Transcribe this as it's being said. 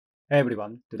Hey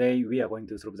everyone, today we are going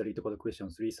to solve the LeetCode question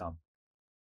 3Sum.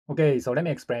 Okay, so let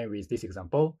me explain with this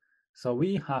example. So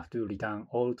we have to return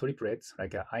all triplets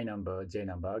like I number, j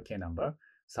number, k number,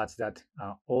 such that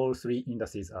all three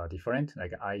indices are different,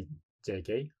 like I, j,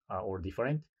 k are all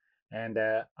different, and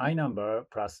I number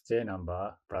plus j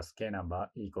number plus k number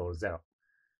equals 0,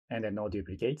 and then no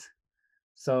duplicates.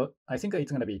 So I think it's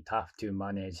going to be tough to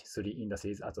manage three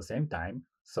indices at the same time.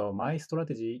 So my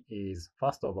strategy is,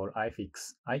 first of all, I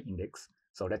fix I index.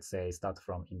 So let's say start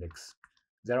from index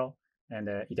 0 and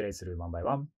iterate through one by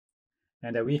one.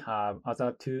 And we have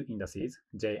other two indices,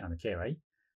 j and k, right?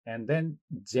 And then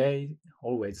j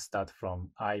always start from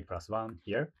I plus 1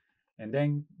 here. And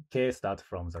then k start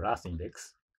from the last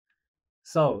index.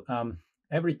 So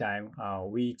every time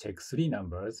we check three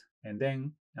numbers, and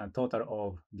then total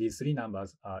of these three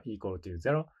numbers are equal to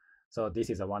 0. So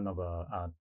this is one of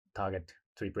target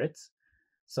triplets.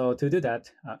 So to do that,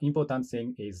 important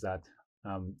thing is that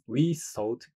we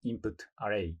sort input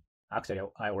array. Actually,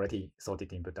 I already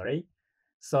sorted input array.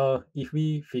 So if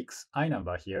we fix I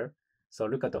number here, so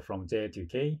look at from j to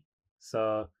k.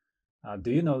 So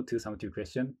do you know 2-sum-2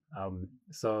 question?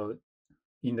 So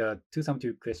in the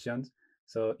 2-sum-2 questions,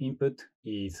 so input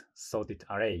is sorted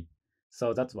array.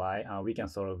 So that's why we can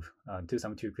solve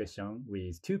 2-sum-2 question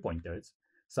with 2 pointers.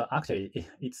 So actually,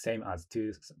 it's same as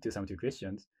 2-sum-2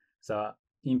 questions. So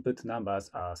input numbers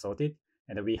are sorted,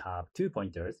 and we have 2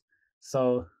 pointers.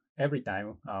 So every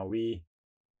time we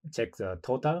check the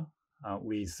total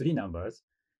with 3 numbers,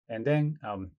 and then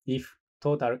if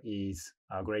total is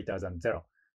greater than 0,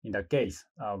 in that case,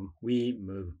 we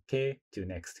move k to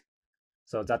next.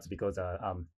 So that's because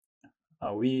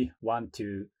we want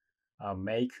to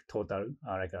make total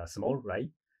like a small, right?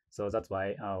 So that's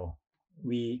why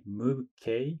we move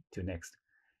k to next.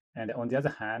 And on the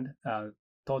other hand,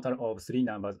 total of three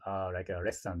numbers are like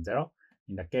less than 0.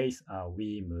 In the case,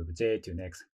 we move j to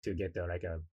next to get like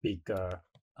a bigger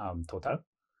total.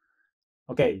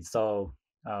 Okay, so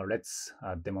let's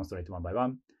demonstrate one by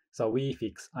one. So we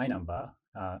fix I number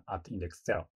at index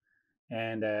 0.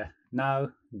 And now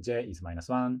j is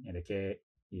 -1 and k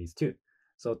is 2.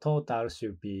 So total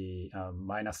should be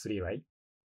 -3, right?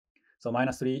 So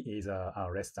 -3 is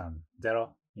less than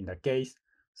 0 in that case.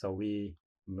 So we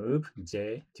move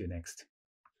j to next.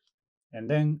 And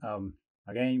then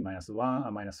again, -1,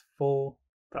 -4,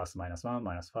 plus -1,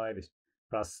 -5,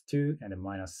 plus 2, and then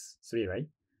 -3, right?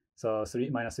 So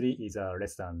 -3 is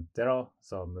less than 0.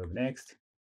 So move next,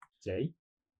 j.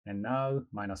 And now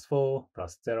 -4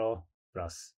 plus 0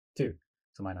 plus 2.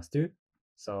 So -2.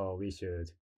 So we should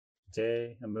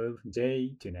move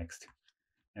j to next.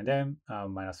 And then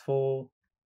 -4,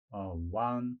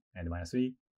 1, and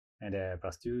 -3, and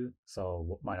plus 2,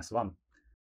 so -1.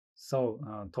 So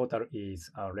total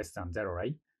is less than 0,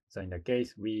 right? So in the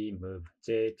case, we move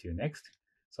j to next.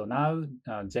 So now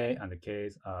j and k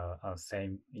are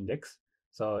same index.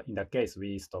 So in that case,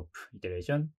 we stop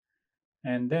iteration.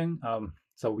 And then,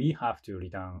 so we have to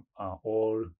return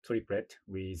all triplet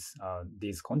with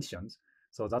these conditions.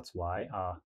 So that's why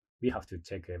we have to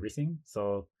check everything.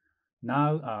 So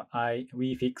now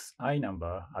we fix I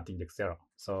number at index 0.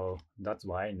 So that's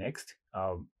why next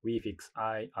we fix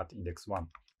I at index 1.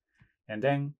 And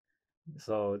then,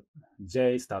 so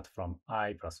j start from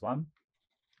I plus 1.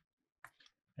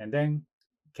 And then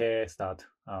k start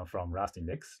from last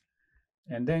index.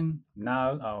 And then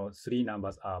now our three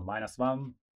numbers are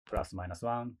 -1, plus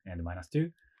 -1, and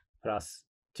 -2, plus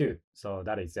 2. So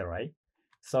that is 0, right?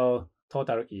 So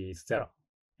total is 0.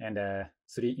 And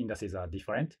three indices are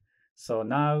different. So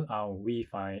now we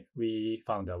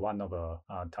found one of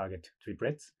target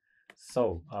triplets.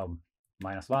 So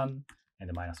 -1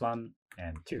 and -1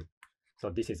 and 2. So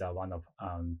this is one of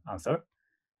answer.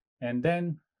 And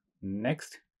then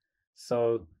next,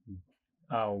 so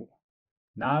uh,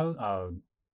 now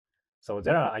so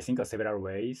there are, I think, several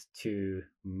ways to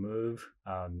move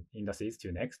indices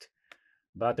to next,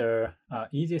 but the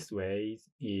easiest way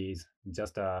is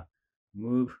just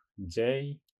move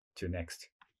j to next.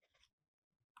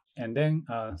 And then,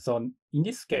 so in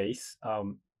this case,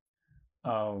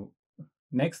 uh,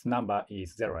 next number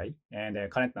is 0, right? And the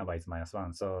current number is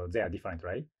 -1, so they are different,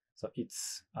 right? So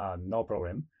it's no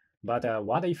problem. But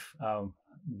what if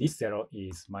this 0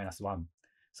 is -1?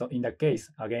 So in the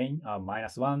case, again,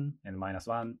 -1 and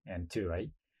 -1 and 2,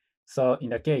 right? So in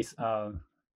the case,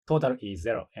 total is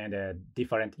 0 and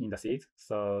different indices.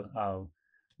 So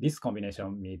this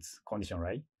combination meets condition,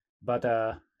 right? But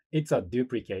it's a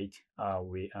duplicate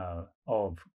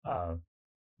of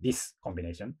this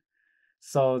combination.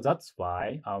 So that's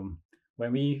why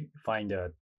when we find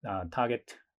a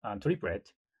target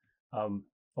triplet,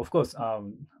 of course,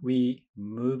 we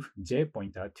move j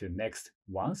pointer to next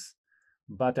once,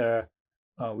 but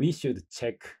we should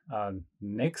check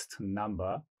next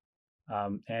number,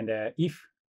 and if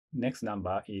next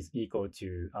number is equal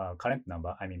to current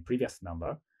number, I mean previous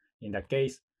number, in that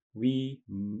case, we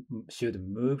should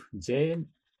move j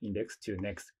index to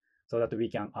next so that we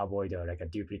can avoid like a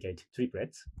duplicate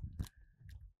triplets.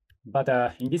 But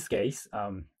in this case,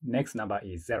 next number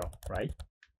is 0, right?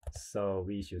 So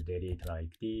we should delete like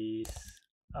this.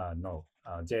 No,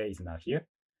 j is not here.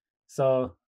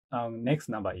 So next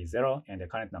number is 0 and the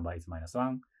current number is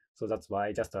 -1. So that's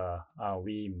why just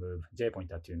we move j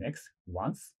pointer to next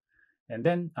once, and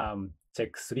then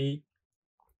check 3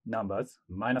 numbers,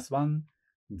 -1,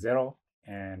 0,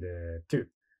 and 2.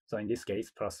 So in this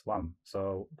case, +1.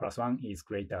 So +1 is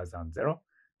greater than 0.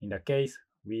 In that case,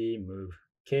 we move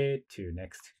k to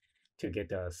next to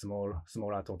get a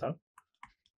smaller total.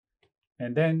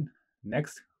 And then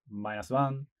next,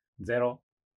 -1, 0,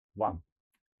 1.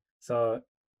 So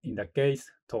in that case,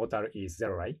 total is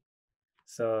 0, right?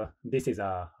 So this is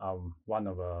one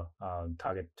of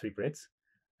target triplets,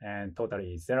 and total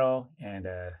is 0, and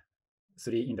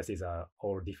 3 indices are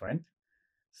all different.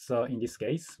 So in this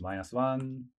case,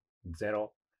 -1,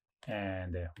 0,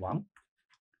 and 1.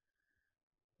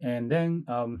 And then,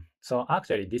 so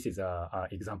actually this is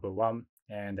example 1,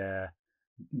 and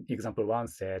example 1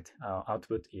 said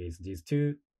output is these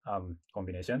two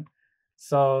combination.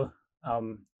 So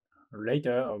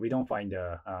later we don't find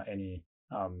any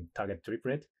target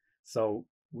triplet, so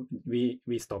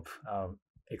we stop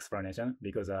explanation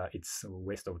because it's a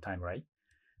waste of time, right?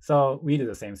 So we do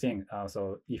the same thing.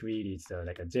 So if we reach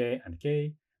like a j and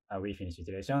k, we finish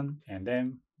iteration, and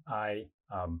then I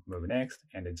move next,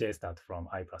 and the j start from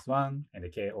I plus 1, and the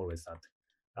k always start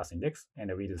last index,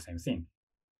 and we do the same thing.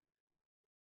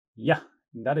 Yeah,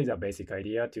 that is a basic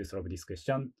idea to solve this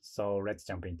question. So let's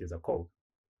jump into the code.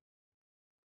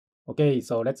 Okay,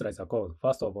 so let's write the code.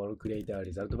 First of all, create a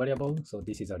result variable. So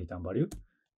this is a return value.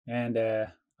 And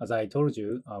as I told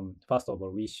you, first of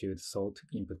all, we should sort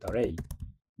input array,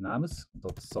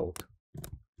 nums.sort.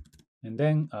 And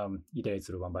then iterate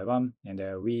through one by one, and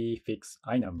we fix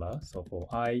I number. So for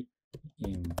I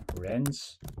in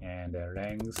range and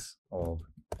length of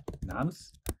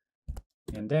nums.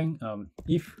 And then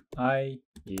if I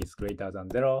is greater than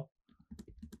 0,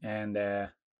 and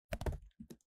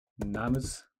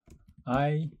nums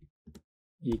I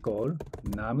equal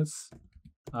nums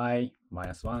I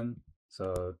minus 1.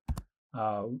 So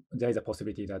there is a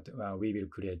possibility that we will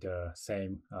create the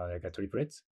same like a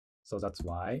triplets. So that's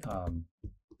why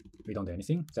we don't do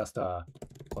anything, just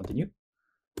continue.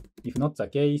 If not the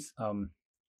case,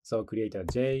 so create a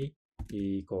j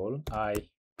equal I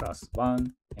plus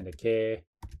 1, and the k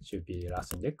should be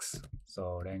last index.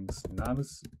 So length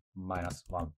nums minus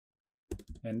 1.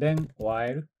 And then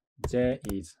while j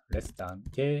is less than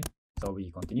k, so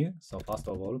we continue. So first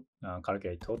of all,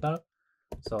 calculate total.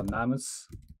 So nums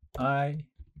I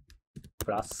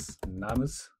plus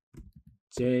nums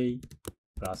j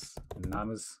plus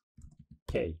nums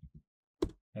k.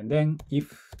 And then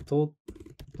if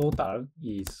total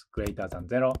is greater than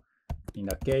 0, in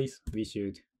that case, we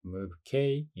should move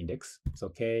k index. So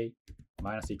k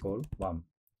minus equal 1,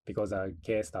 because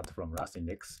k starts from last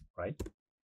index, right?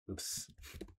 Oops.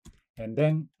 And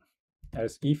then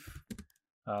else if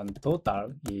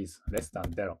total is less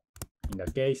than 0, in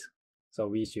that case, so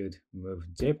we should move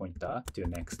j pointer to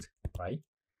next, right?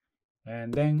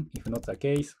 And then if not the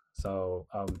case, so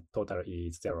total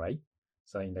is 0, right?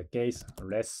 So in the case,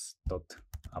 less dot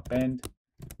append,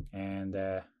 and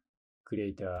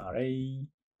create an array,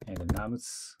 and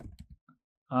nums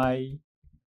I,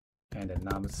 and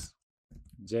nums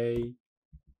j,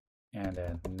 and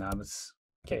nums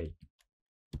k.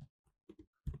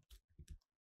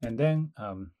 And then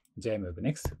j move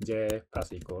next, j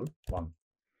plus equal 1.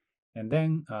 And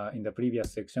then in the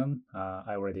previous section,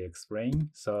 I already explained.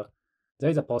 So there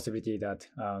is a possibility that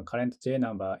current j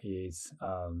number is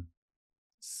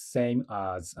same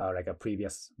as like a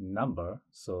previous number.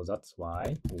 So that's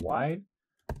why while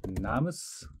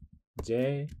nums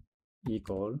j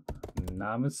equal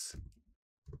nums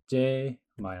j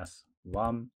minus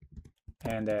 1,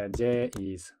 and j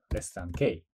is less than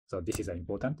k. So this is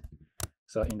important.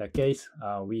 So in that case,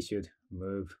 we should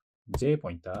move j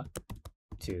pointer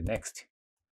to next,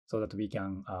 so that we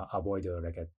can avoid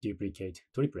like a duplicate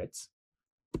triplets.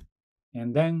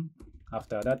 And then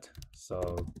after that,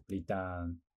 so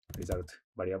return result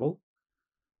variable.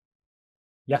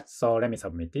 Yeah, so let me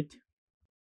submit it.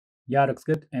 Yeah, looks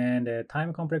good. And the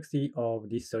time complexity of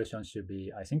this solution should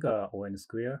be, I think,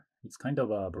 O(n)². It's kind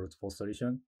of a brute force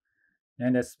solution.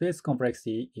 And the space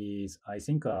complexity is, I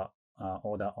think,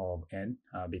 order of n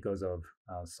because of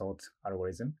sort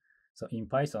algorithm. So in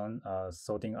Python,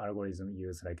 sorting algorithm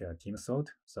use like a team sort,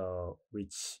 so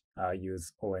which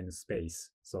use on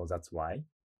space. So that's why.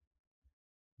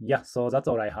 Yeah, so that's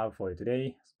all I have for you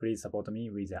today. Please support me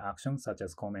with the actions such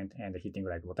as comment and hitting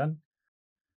like button.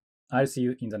 I'll see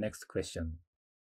you in the next question.